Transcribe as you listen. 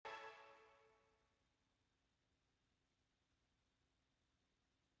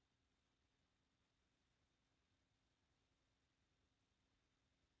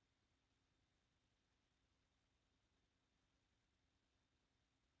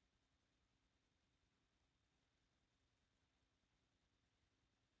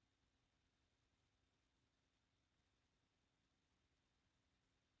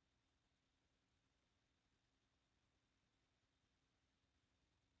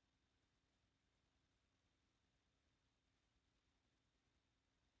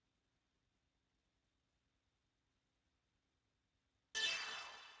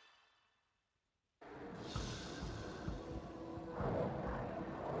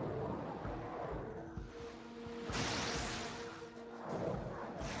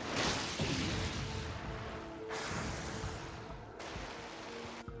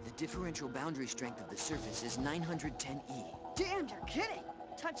differential boundary strength of the surface is 910E. Damn, you're kidding!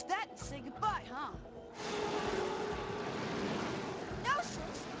 Touch that and say goodbye, huh? Gnosis?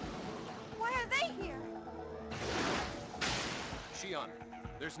 Why are they here? Shion,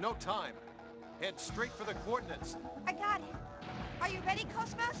 there's no time. Head straight for the coordinates. I got it. Are you ready,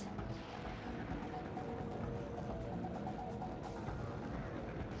 Cosmos?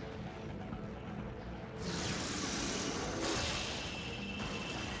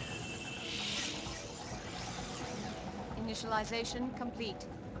 Initialization complete.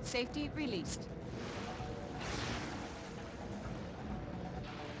 Safety released.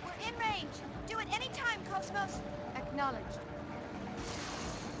 We're in range. Do it any time, Cosmos. Acknowledged.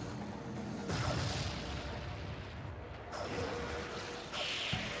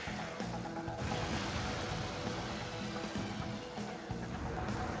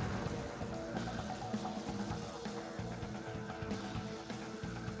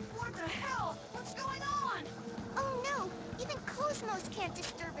 What the hell? What's going on? Oh no! Even Cosmos can't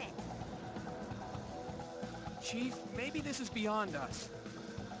disturb it. Chief, maybe this is beyond us.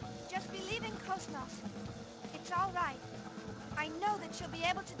 Just believe in Cosmos. It's all right. I know that she'll be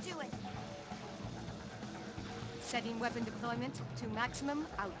able to do it. Setting weapon deployment to maximum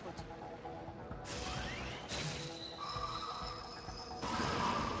output.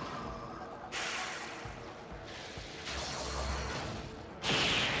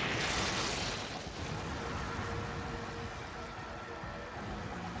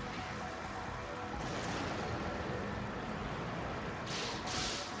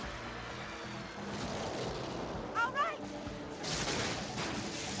 All right!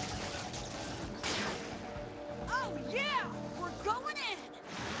 Oh yeah! We're going in!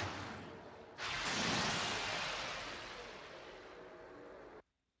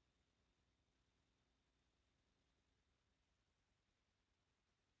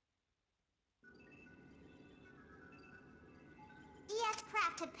 ES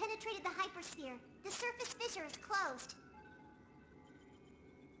craft had penetrated the hypersphere. The surface fissure is closed.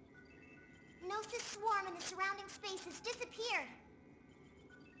 Gnosis swarm in the surrounding space has disappeared.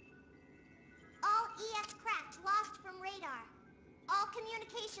 All ES craft lost from radar. All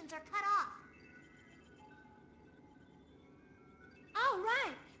communications are cut off. All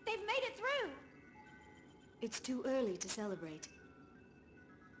right! They've made it through! It's too early to celebrate.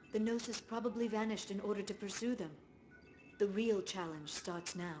 The Gnosis probably vanished in order to pursue them. The real challenge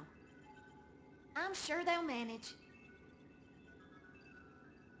starts now. I'm sure they'll manage.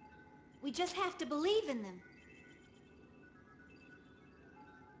 We just have to believe in them.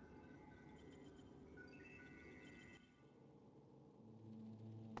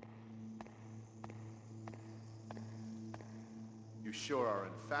 You sure are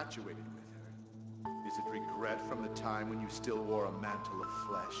infatuated with her. Is it regret from the time when you still wore a mantle of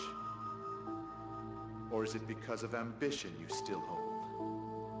flesh? Or is it because of ambition you still hold?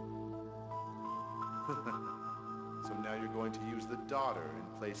 So now you're going to use the daughter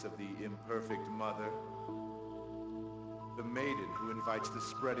in place of the imperfect mother? The maiden who invites the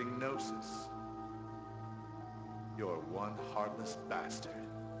spreading gnosis? You're one heartless bastard.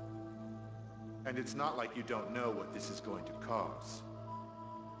 And it's not like you don't know what this is going to cause.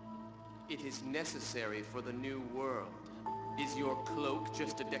 It is necessary for the new world. Is your cloak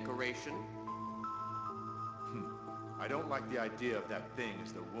just a decoration? I don't like the idea of that thing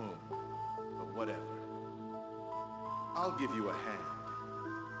as the womb, but whatever. I'll give you a hand.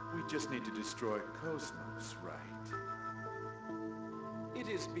 We just need to destroy Cosmos, right? It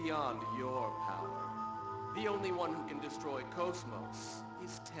is beyond your power. The only one who can destroy Cosmos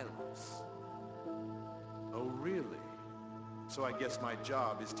is Telos. Oh, really? So I guess my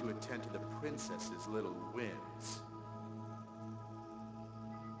job is to attend to the princess's little whims.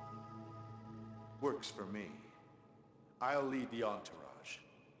 Works for me. I'll lead the entourage.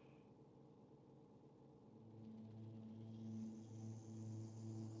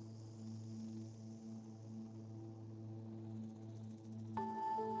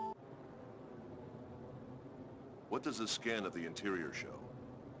 What does a scan of the interior show?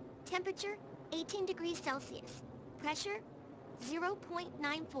 Temperature, 18 degrees Celsius. Pressure,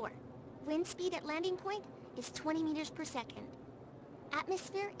 0.94. Wind speed at landing point is 20 meters per second.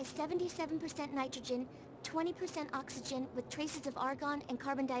 Atmosphere is 77% nitrogen, 20% oxygen with traces of argon and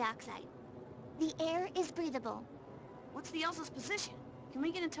carbon dioxide. The air is breathable. What's the Elsa's position? Can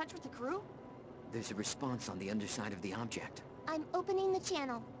we get in touch with the crew? There's a response on the underside of the object. I'm opening the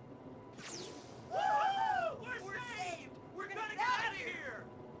channel. Woo! We're saved! We're gonna get out of here!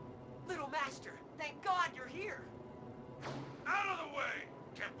 Little Master, thank God you're here! Out of the way!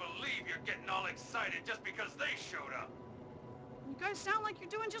 Can't believe you're getting all excited just because they showed up. You guys sound like you're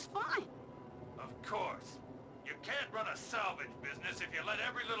doing just fine. Of course. You can't run a salvage business if you let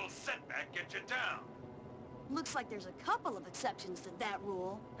every little setback get you down. Looks like there's a couple of exceptions to that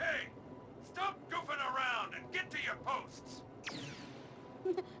rule. Hey! Stop goofing around and get to your posts!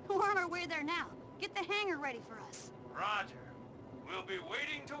 We're on our way there now. Get the hangar ready for us. Roger. We'll be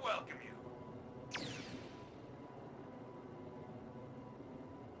waiting to welcome you.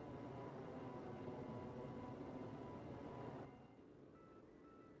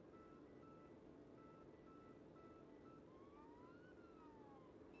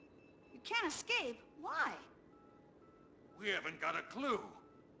 You can't escape. Why? We haven't got a clue.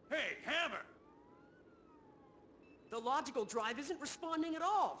 Hey, Hammer! The logical drive isn't responding at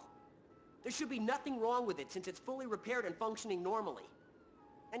all. There should be nothing wrong with it since it's fully repaired and functioning normally.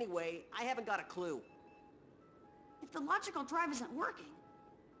 Anyway, I haven't got a clue. If the logical drive isn't working,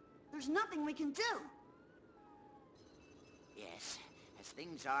 there's nothing we can do. Yes, as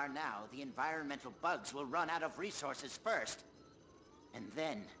things are now, the environmental bugs will run out of resources first. And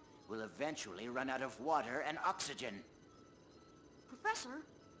then we'll eventually run out of water and oxygen. Professor?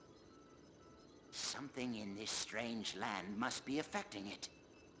 Something in this strange land must be affecting it.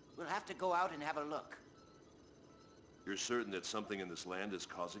 We'll have to go out and have a look. You're certain that something in this land is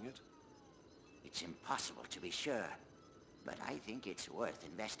causing it? It's impossible to be sure, but I think it's worth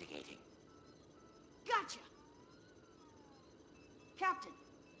investigating. Gotcha! Captain,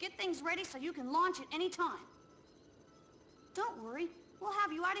 get things ready so you can launch at any time. Don't worry, we'll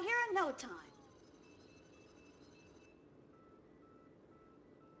have you out of here in no time.